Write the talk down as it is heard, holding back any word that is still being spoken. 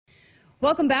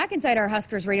Welcome back inside our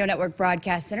Huskers Radio Network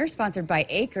Broadcast Center, sponsored by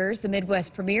Acres, the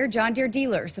Midwest premier John Deere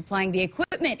dealer, supplying the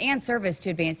equipment and service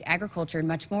to advance agriculture and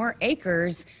much more.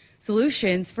 Acres,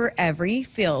 solutions for every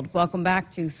field. Welcome back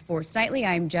to Sports Nightly.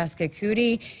 I'm Jessica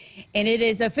Coody, and it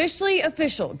is officially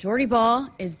official. Jordy Bahl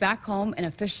is back home and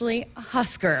officially a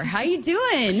Husker. How you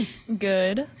doing?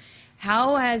 Good.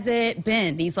 How has it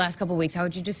been these last couple weeks? How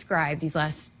would you describe these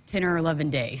last 10 or 11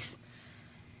 days?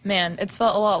 Man, it's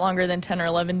felt a lot longer than 10 or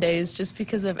 11 days just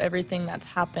because of everything that's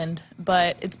happened.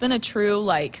 But it's been a true,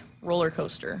 roller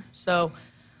coaster. So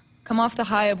come off the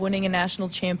high of winning a national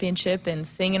championship and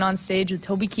singing on stage with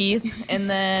Toby Keith. And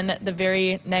then the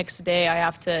very next day, I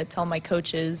have to tell my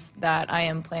coaches that I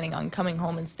am planning on coming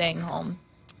home and staying home.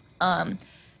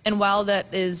 And while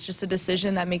that is just a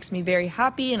decision that makes me very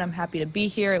happy and I'm happy to be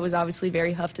here, it was obviously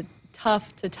very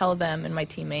tough to tell them and my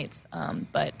teammates.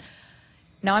 But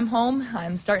now I'm home,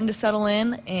 I'm starting to settle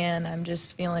in, and I'm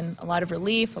just feeling a lot of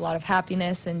relief, a lot of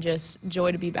happiness, and just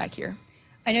joy to be back here.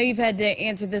 I know you've had to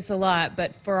answer this a lot,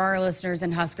 but for our listeners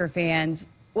and Husker fans,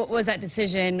 what was that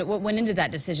decision? What went into that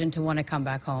decision to want to come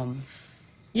back home?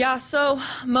 Yeah, so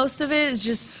most of it is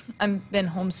just I've been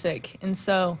homesick. And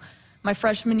so my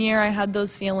freshman year, I had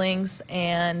those feelings,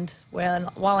 and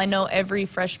while I know every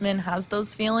freshman has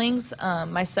those feelings,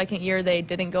 my second year, they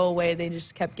didn't go away. They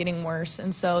just kept getting worse.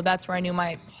 And so that's where I knew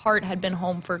my heart had been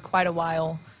home for quite a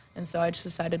while, and so I just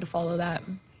decided to follow that.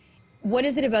 What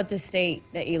is it about the state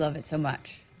that you love it so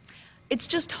much? It's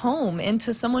just home, and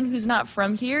to someone who's not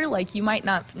from here, you might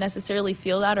not necessarily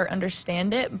feel that or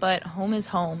understand it, but home is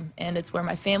home, and it's where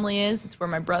my family is, it's where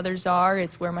my brothers are,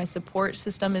 it's where my support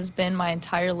system has been my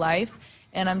entire life,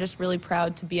 and I'm just really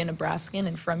proud to be a Nebraskan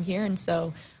and from here, and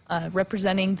so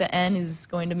representing the N is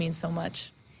going to mean so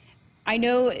much. I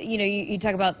know, you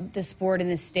talk about the sport in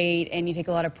the state, and you take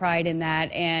a lot of pride in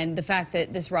that, and the fact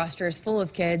that this roster is full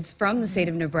of kids from the state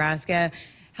of Nebraska.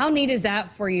 How neat is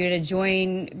that for you to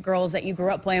join girls that you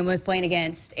grew up playing with, playing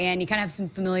against, and you kind of have some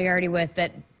familiarity with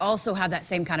that also have that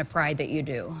same kind of pride that you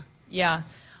do? Yeah.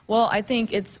 Well, I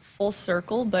think it's full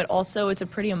circle, but also it's a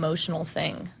pretty emotional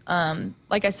thing.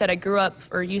 Like I said, I grew up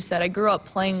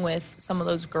playing with some of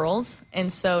those girls,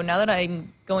 and so now that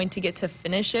I'm going to get to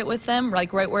finish it with them,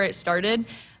 right where it started,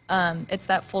 it's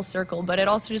that full circle. But it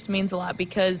also just means a lot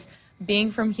because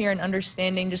being from here and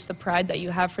understanding just the pride that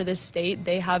you have for this state,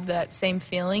 they have that same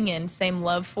feeling and same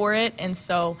love for it. And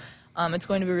so it's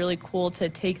going to be really cool to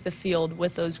take the field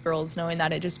with those girls, knowing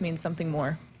that it just means something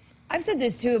more. I've said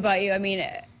this, too, about you. I mean,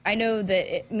 I know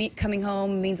that coming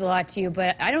home means a lot to you,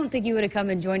 but I don't think you would have come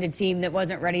and joined a team that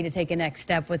wasn't ready to take a next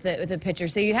step with the pitcher.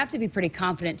 So you have to be pretty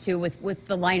confident, too, with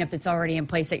the lineup that's already in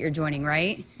place that you're joining,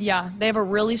 right? Yeah, they have a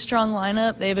really strong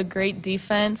lineup. They have a great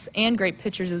defense and great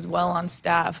pitchers as well on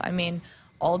staff. I mean,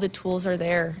 all the tools are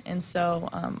there, and so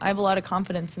I have a lot of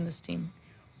confidence in this team.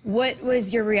 What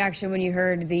was your reaction when you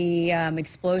heard the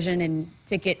explosion in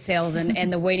ticket sales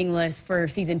and the waiting list for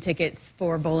season tickets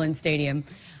for Bowlin Stadium?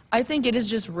 I think it is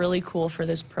just really cool for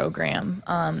this program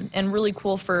and really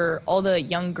cool for all the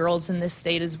young girls in this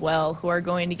state as well who are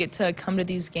going to get to come to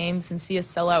these games and see a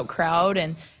sellout crowd,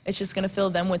 and it's just going to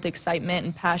fill them with excitement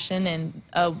and passion and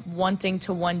wanting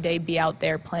to one day be out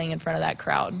there playing in front of that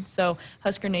crowd. So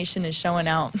Husker Nation is showing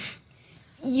out.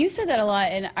 You said that a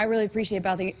lot, and I really appreciate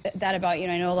that about you,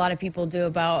 and I know a lot of people do,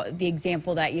 about the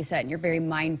example that you set, and you're very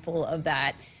mindful of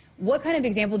that. What kind of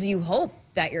example do you hope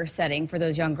that you're setting for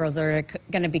those young girls that are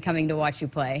going to be coming to watch you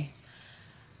play?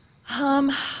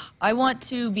 I want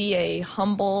to be a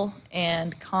humble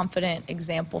and confident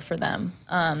example for them,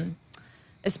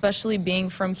 especially being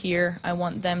from here. I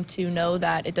want them to know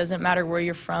that it doesn't matter where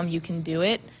you're from, you can do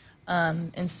it.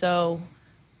 And so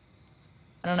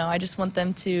I don't know, I just want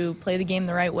them to play the game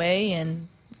the right way and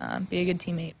be a good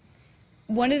teammate.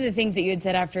 One of the things that you had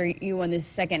said after you won this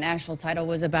second national title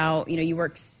was about, you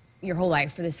worked your whole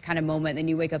life for this kind of moment, then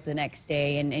you wake up the next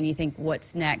day and you think,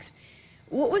 what's next?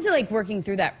 What was it like working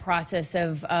through that process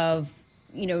of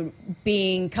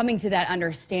coming to that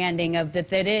understanding of that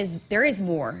there is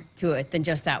more to it than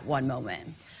just that one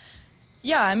moment?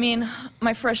 Yeah, I mean,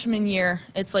 my freshman year,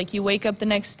 it's like you wake up the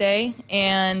next day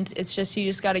and it's just you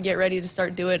just got to get ready to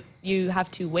start do it. You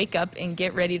have to wake up and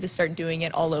get ready to start doing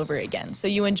it all over again. So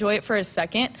you enjoy it for a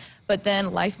second, but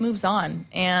then life moves on.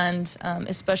 And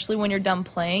especially when you're done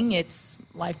playing,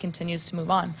 life continues to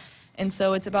move on. And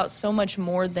so it's about so much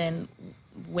more than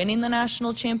winning the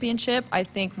national championship. I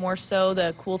think more so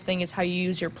the cool thing is how you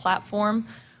use your platform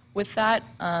with that.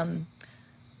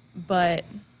 But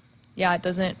yeah, it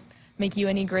doesn't make you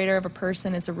any greater of a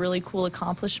person. It's a really cool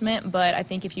accomplishment, but I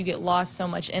think if you get lost so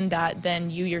much in that, then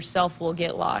you yourself will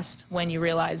get lost when you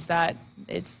realize that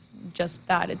it's just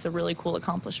that. It's a really cool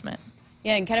accomplishment.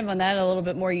 Yeah, and kind of on that a little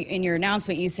bit more, in your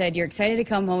announcement, you said you're excited to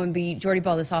come home and be Jordy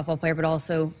Bahl, the softball player, but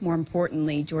also, more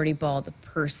importantly, Jordy Bahl, the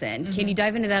person. Can you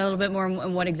dive into that a little bit more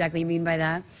and what exactly you mean by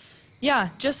that? Yeah,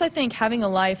 just I think having a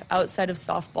life outside of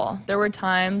softball. There were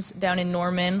times down in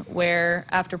Norman where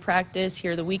after practice,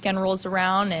 here the weekend rolls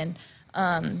around, and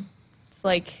it's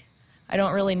like I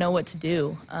don't really know what to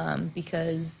do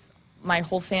because my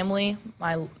whole family,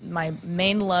 my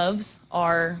main loves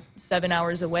are 7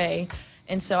 hours away.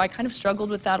 And so I kind of struggled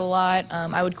with that a lot.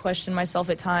 I would question myself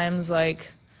at times,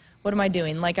 like, what am I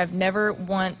doing? Like, I've never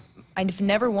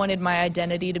wanted my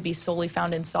identity to be solely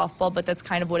found in softball, but that's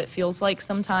kind of what it feels like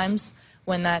sometimes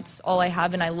when that's all I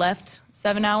have and I left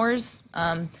 7 hours.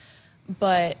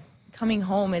 But coming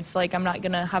home, it's like I'm not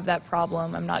going to have that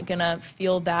problem. I'm not going to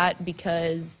feel that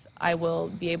because I will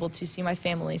be able to see my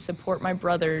family, support my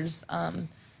brothers,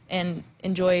 and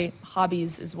enjoy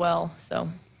hobbies as well. So.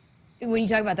 When you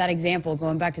talk about that example,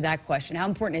 going back to that question, how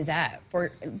important is that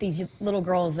for these little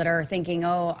girls that are thinking,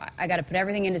 oh, I got to put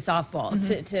everything into softball,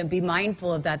 to be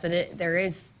mindful of that,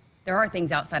 there are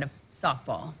things outside of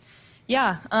softball?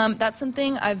 Yeah, that's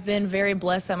something I've been very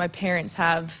blessed that my parents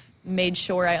have made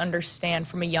sure I understand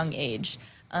from a young age.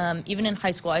 Even in high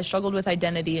school, I struggled with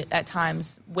identity at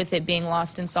times with it being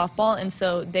lost in softball, and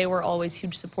so they were always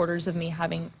huge supporters of me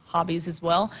having hobbies as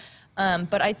well.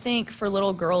 But I think for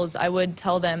little girls, I would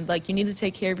tell them, like, you need to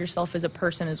take care of yourself as a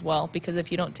person as well, because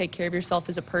if you don't take care of yourself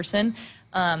as a person,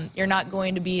 you're not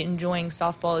going to be enjoying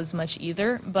softball as much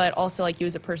either, but also, like, you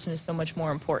as a person is so much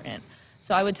more important.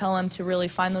 So I would tell them to really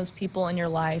find those people in your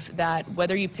life that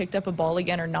whether you picked up a ball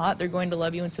again or not, they're going to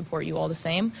love you and support you all the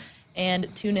same,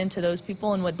 and tune into those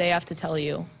people and what they have to tell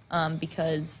you,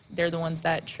 because they're the ones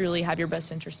that truly have your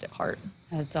best interest at heart.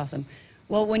 That's awesome.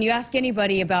 Well, when you ask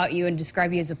anybody about you and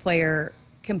describe you as a player,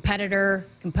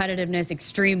 competitiveness,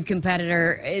 extreme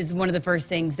competitor is one of the first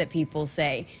things that people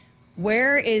say.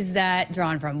 Where is that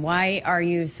drawn from? Why are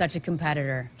you such a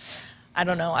competitor? I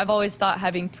don't know. I've always thought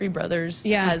having 3 brothers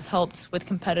has helped with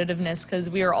competitiveness because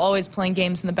we are always playing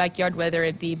games in the backyard, whether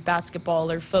it be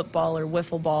basketball or football or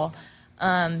wiffle ball.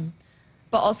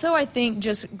 But also I think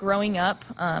just growing up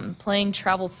playing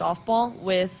travel softball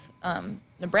with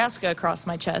Nebraska across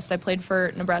my chest. I played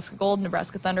for Nebraska Gold,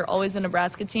 Nebraska Thunder, always a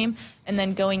Nebraska team, and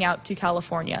then going out to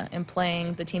California and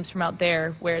playing the teams from out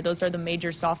there where those are the major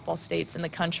softball states in the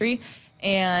country,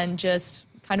 and just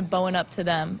kind of bowing up to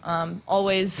them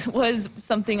always was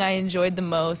something I enjoyed the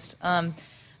most.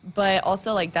 But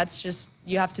also, like, that's just,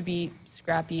 you have to be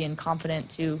scrappy and confident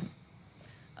to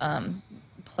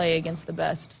play against the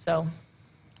best. So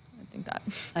I think that.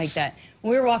 I like that.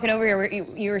 When we were walking over here,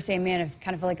 you were saying, man, I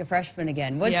kind of feel like a freshman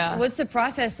again. What's the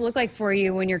process look like for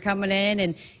you when you're coming in?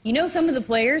 And you know some of the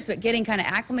players, but getting kind of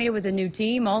acclimated with a new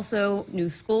team, also new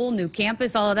school, new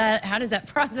campus, all of that. How does that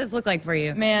process look like for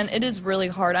you? Man, it is really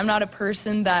hard. I'm not a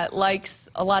person that likes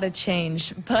a lot of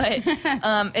change, but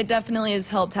it definitely has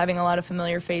helped having a lot of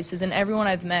familiar faces. And everyone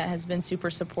I've met has been super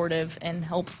supportive and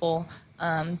helpful.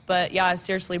 But yeah,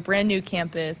 seriously, brand new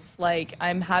campus. Like,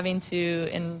 I'm having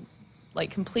to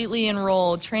completely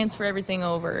enroll, transfer everything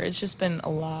over. It's just been a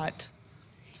lot.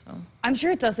 So I'm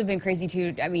sure it's also been crazy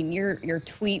too. I mean, your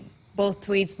both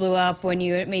tweets blew up when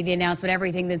you made the announcement,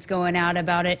 everything that's going out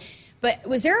about it. But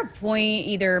was there a point,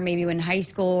 either maybe in high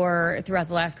school or throughout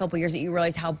the last couple of years, that you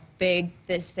realized how big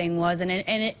this thing was? And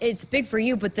it's big for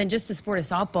you, but then just the sport of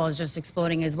softball is just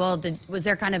exploding as well. Was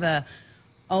there kind of a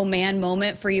oh man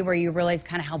moment for you where you realized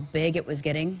kind of how big it was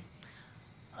getting?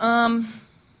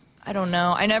 I don't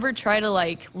know. I never try to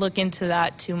look into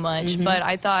that too much, but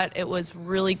I thought it was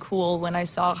really cool when I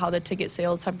saw how the ticket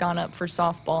sales have gone up for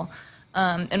softball,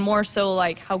 and more so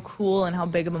how cool and how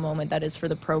big of a moment that is for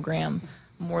the program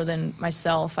more than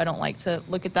myself. I don't like to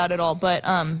look at that at all, but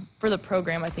for the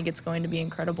program, I think it's going to be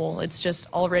incredible. It's just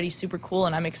already super cool,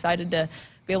 and I'm excited to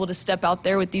be able to step out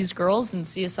there with these girls and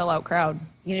see a sellout crowd.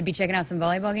 You going to be checking out some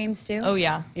volleyball games too? Oh,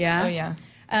 yeah. Yeah? Oh, yeah.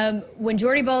 When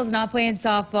Jordy Bahl's not playing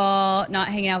softball, not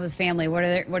hanging out with family, what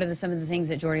are some of the things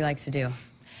that Jordy likes to do?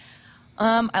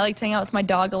 I like to hang out with my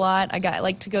dog a lot. I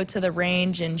like to go to the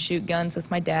range and shoot guns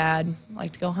with my dad. I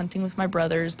like to go hunting with my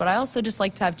brothers. But I also just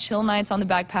like to have chill nights on the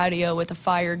back patio with a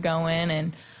fire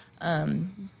going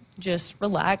and just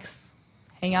relax,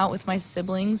 hang out with my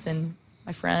siblings and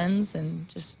my friends, and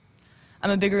just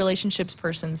I'm a big relationships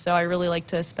person, so I really like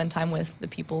to spend time with the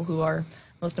people who are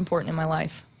most important in my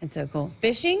life. That's so cool.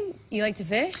 Fishing? You like to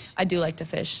fish? I do like to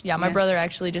fish. Yeah, my brother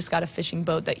actually just got a fishing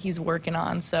boat that he's working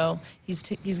on, so he's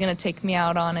going to take me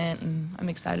out on it, and I'm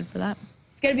excited for that.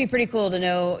 It's going to be pretty cool to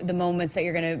know the moments that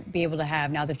you're going to be able to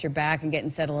have now that you're back and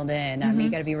getting settled in. I mean,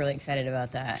 you got to be really excited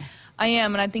about that. I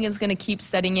am, and I think it's going to keep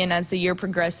setting in as the year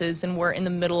progresses and we're in the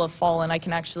middle of fall and I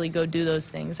can actually go do those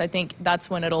things. I think that's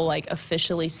when it'll like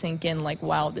officially sink in, like,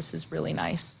 wow, this is really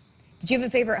nice. Did you have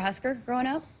a favorite Husker growing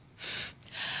up?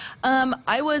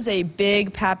 I was a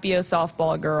big Papio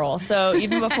softball girl. So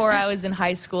even before I was in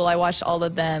high school, I watched all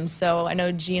of them. So I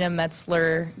know Gina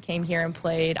Metzler came here and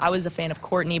played. I was a fan of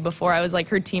Courtney before I was like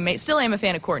her teammate. Still am a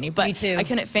fan of Courtney, but Me too. I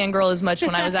couldn't fangirl as much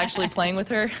when I was actually playing with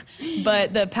her.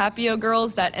 But the Papio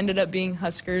girls that ended up being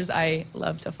Huskers, I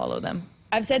love to follow them.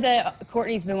 I've said that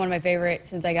Courtney's been one of my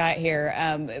favorites since I got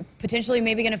here. Potentially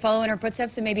maybe going to follow in her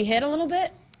footsteps and maybe hit a little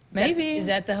bit? Maybe. Is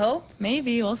that the hope?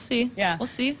 Maybe. We'll see. Yeah. We'll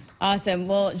see. Awesome.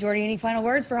 Well, Jordy, any final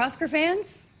words for Husker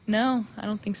fans? No, I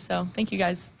don't think so. Thank you,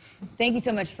 guys. Thank you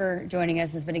so much for joining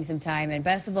us and spending some time, and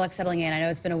best of luck settling in. I know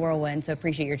it's been a whirlwind, so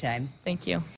appreciate your time. Thank you.